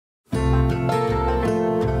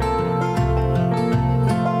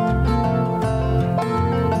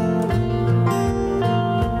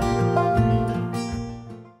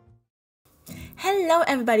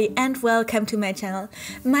everybody and welcome to my channel.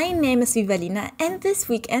 My name is Vivalina and this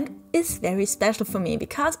weekend is very special for me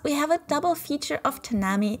because we have a double feature of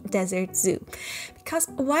Tanami Desert Zoo. Because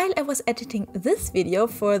while I was editing this video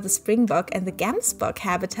for the Springbok and the Gemsbok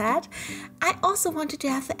habitat, I also wanted to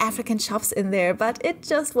have the African shops in there, but it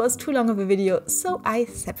just was too long of a video, so I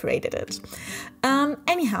separated it.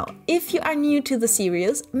 Anyhow, if you are new to the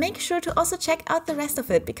series, make sure to also check out the rest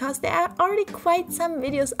of it because there are already quite some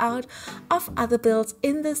videos out of other builds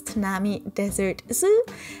in this Tanami Desert Zoo,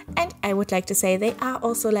 and I would like to say they are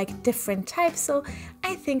also like different types, so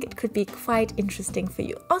I think it could be quite interesting for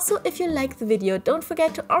you. Also, if you like the video, don't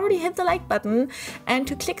forget to already hit the like button and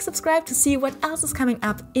to click subscribe to see what else is coming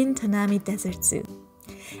up in Tanami Desert Zoo.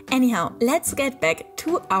 Anyhow, let's get back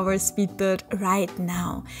to our speed build right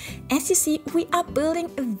now. As you see, we are building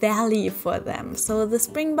a valley for them. So the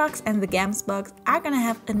Springboks and the Gemsboks are gonna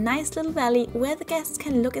have a nice little valley where the guests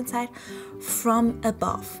can look inside from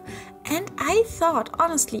above. And I thought,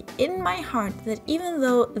 honestly, in my heart, that even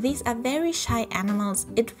though these are very shy animals,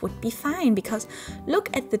 it would be fine because look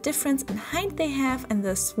at the difference in height they have and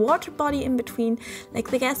this water body in between, like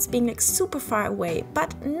the guests being like super far away.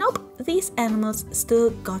 But nope, these animals still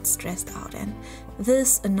got stressed out and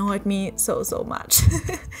this annoyed me so much.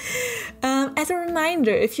 As a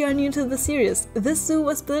reminder, if you are new to the series, this zoo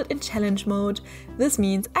was built in challenge mode. This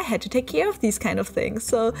means I had to take care of these kind of things.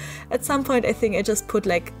 So at some point I think I just put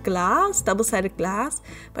like glass, double-sided glass,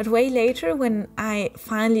 but way later when I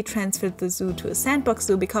finally transferred the zoo to a sandbox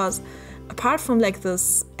zoo, because apart from like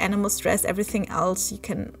this animal stress, everything else you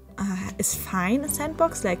can is fine. A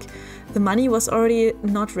sandbox, like the money was already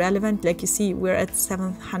not relevant. Like you see, we're at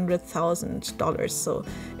 $700,000, so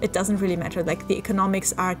it doesn't really matter. Like the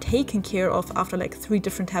economics are taken care of after like 3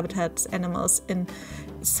 different habitats animals and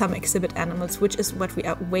some exhibit animals, which is what we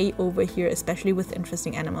are way over here, especially with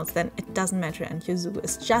interesting animals. Then it doesn't matter, and your zoo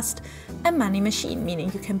is just a money machine,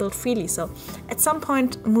 meaning you can build freely. So at some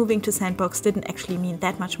point moving to sandbox didn't actually mean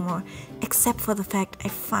that much more, except for the fact I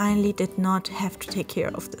finally did not have to take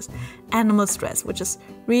care of this animal stress, which is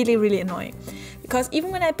really annoying. Because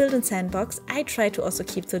even when I build in sandbox, I try to also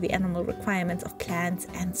keep to the animal requirements of plants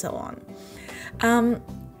and so on.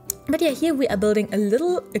 But yeah, here we are building a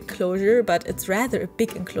little enclosure, but it's rather a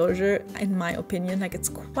big enclosure in my opinion. Like it's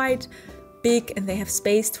quite big and they have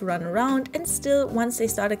space to run around, and still once they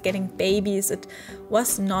started getting babies it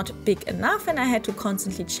was not big enough and I had to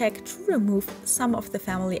constantly check to remove some of the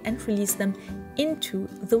family and release them into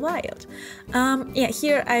the wild. Yeah,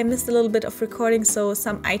 here I missed a little bit of recording, so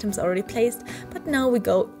some items are already placed, but now we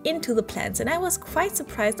go into the plants, and I was quite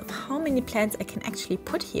surprised of how many plants I can actually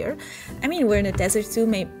put here. I mean, we're in a desert zoo,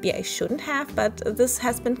 maybe I shouldn't have, but this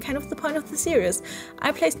has been kind of the point of the series.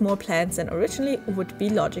 I placed more plants than originally would be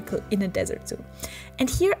logical in a desert zoo. And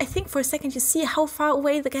here I think for a second you see how far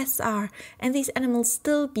away the guests are and these animals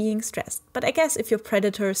still being stressed. But I guess if your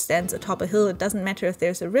predator stands atop a hill, it doesn't matter if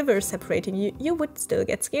there's a river separating you, you would still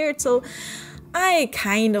get scared. So I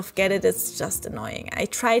kind of get it, it's just annoying. I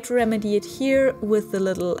try to remedy it here with the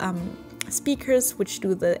little speakers which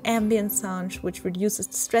do the ambient sound, which reduces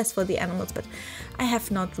the stress for the animals, but I have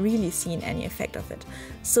not really seen any effect of it.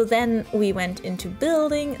 So then we went into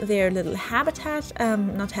building their little habitat,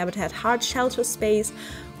 hard shelter space,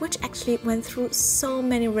 which actually went through so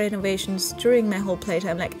many renovations during my whole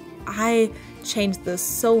playtime. Like I changed this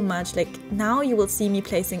so much. Like now you will see me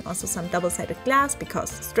placing also some double-sided glass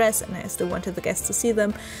because stress and I still wanted the guests to see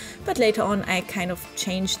them, but later on I kind of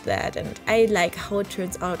changed that and I like how it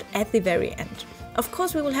turns out at the very end. Of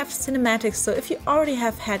course we will have cinematics, so if you already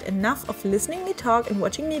have had enough of listening me talk and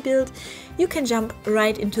watching me build, you can jump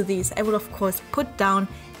right into these. I will of course put down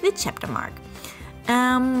the chapter mark.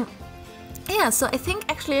 Yeah, so I think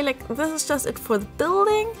actually like this is just it for the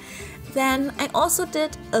building. Then I also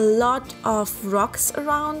did a lot of rocks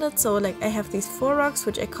around it, so like I have these 4 rocks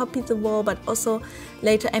which I copied the wall, but also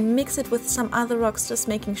later I mix it with some other rocks, just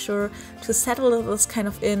making sure to settle this kind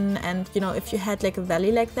of in. And you know, if you had like a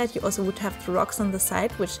valley like that, you also would have the rocks on the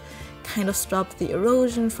side which kind of stop the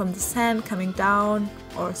erosion from the sand coming down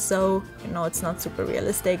or so. You know, it's not super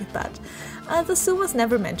realistic, but the zoo was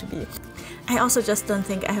never meant to be. I also just don't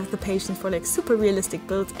think I have the patience for like super realistic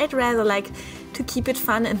builds. I'd rather like to keep it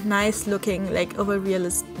fun and nice looking, like over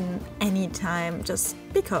realist anytime, just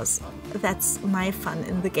because that's my fun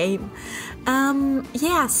in the game.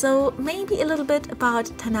 Yeah, so maybe a little bit about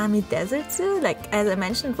Tanami Desert Zoo. Like as I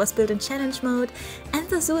mentioned, it was built in challenge mode and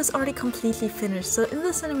the zoo is already completely finished. So in the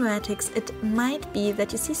cinematics it might be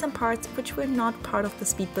that you see some parts which were not part of the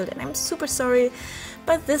speed build, and I'm super sorry,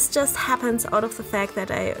 but this just happens out of the fact that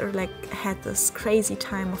I like had this crazy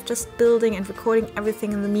time of just building and recording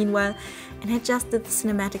everything in the meanwhile, and I just did the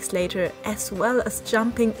cinematics later, as well as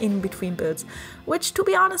jumping in between builds, which to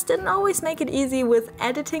be honest didn't always make it easy with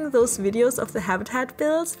editing those videos of the habitat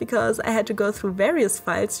builds, because I had to go through various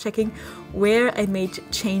files checking where I made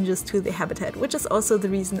changes to the habitat, which is also the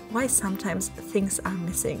reason why sometimes things are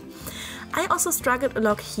missing. I also struggled a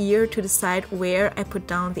lot here to decide where I put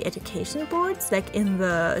down the education boards, like in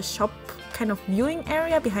the shop kind of viewing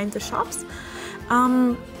area behind the shops.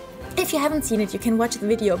 If you haven't seen it, you can watch the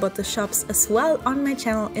video about the shops as well on my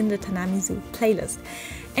channel in the Tanami Zoo playlist.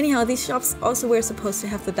 Anyhow, these shops also were supposed to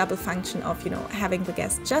have the double function of, having the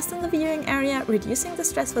guests just in the viewing area, reducing the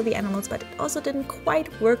stress for the animals, but it also didn't quite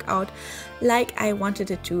work out like I wanted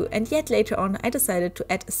it to. And yet later on, I decided to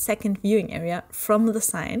add a second viewing area from the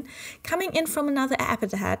sign, coming in from another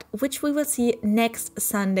habitat, which we will see next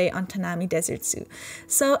Sunday on Tanami Desert Zoo.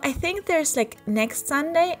 So I think there's like next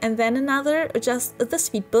Sunday and then another, just the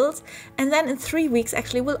Speedbuild, and then in 3 weeks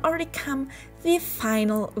actually will already come the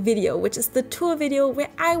final video, which is the tour video where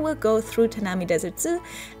I will go through Tanami Desert Zoo,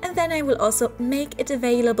 and then I will also make it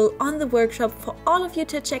available on the workshop for all of you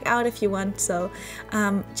to check out if you want. So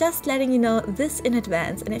just letting you know this in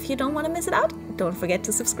advance, and if you don't want to miss it out, don't forget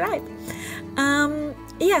to subscribe.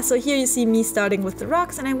 Yeah, so here you see me starting with the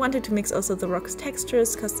rocks, and I wanted to mix also the rocks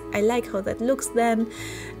textures because I like how that looks then,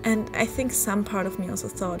 and I think some part of me also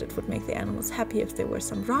thought it would make the animals happy if there were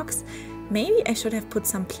some rocks. Maybe I should have put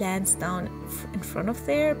some plants down in front of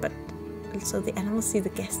there, but so the animals see the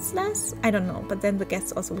guests less? I don't know, but then the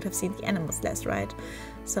guests also would have seen the animals less, right?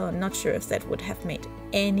 So I'm not sure if that would have made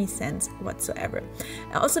any sense whatsoever.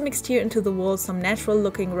 I also mixed here into the wall some natural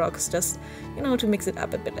looking rocks, just, to mix it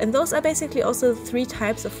up a bit. And those are basically also the 3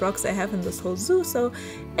 types of rocks I have in this whole zoo, so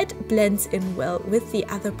it blends in well with the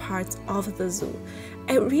other parts of the zoo.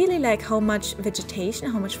 I really like how much vegetation,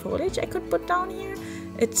 how much foliage I could put down here.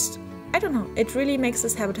 I don't know, it really makes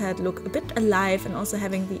this habitat look a bit alive, and also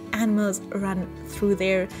having the animals run through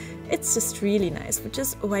there, it's just really nice, which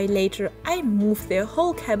is why later I moved their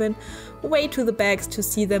whole cabin way to the backs to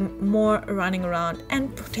see them more running around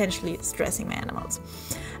and potentially stressing my animals.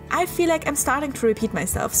 I feel like I'm starting to repeat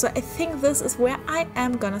myself, so I think this is where I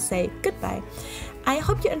am gonna say goodbye. I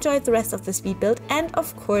hope you enjoyed the rest of the speed build and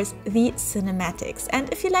of course the cinematics.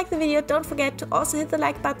 And if you like the video, don't forget to also hit the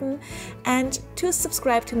like button and to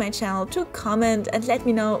subscribe to my channel, to comment and let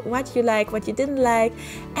me know what you like, what you didn't like.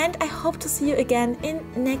 And I hope to see you again in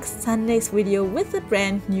next Sunday's video with a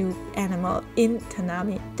brand new animal in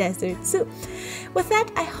Tanami Desert Zoo. With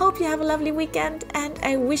that, I hope you have a lovely weekend and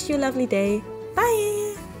I wish you a lovely day. Bye!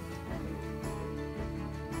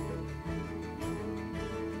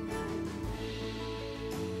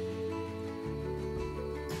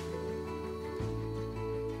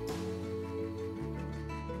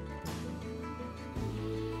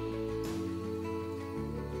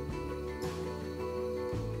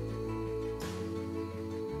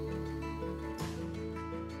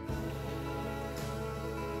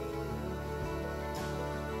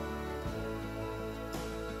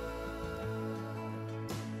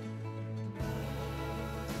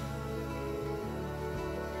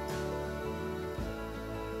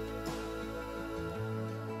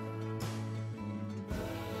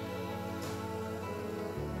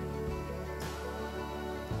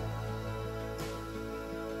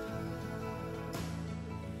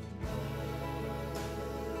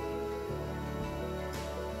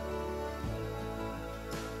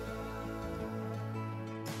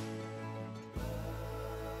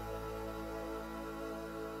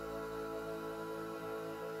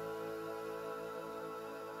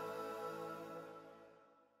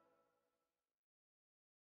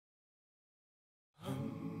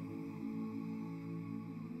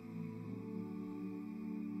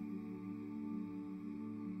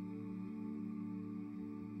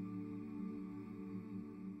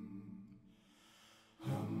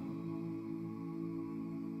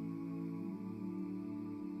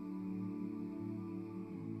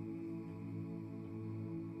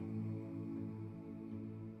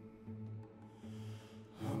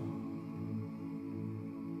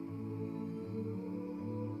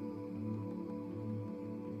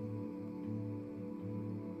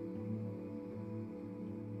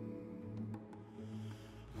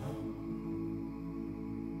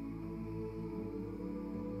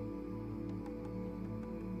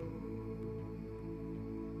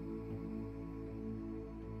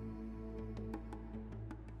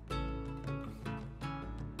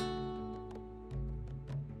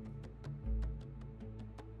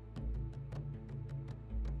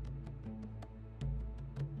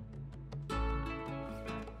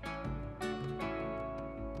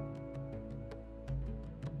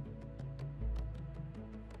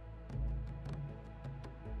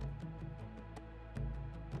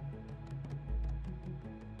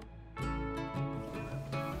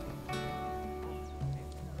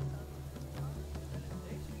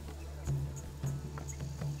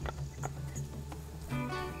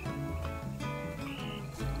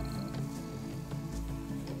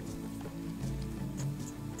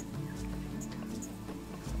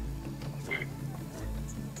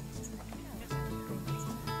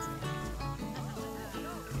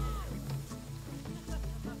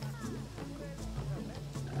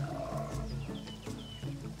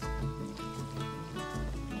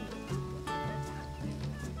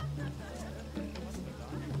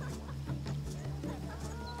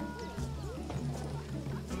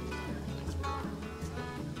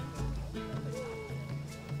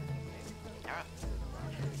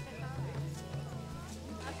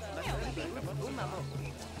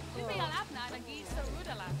 Nu vil jeg lapne, der giver så ud,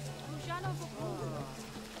 eller? Du er jo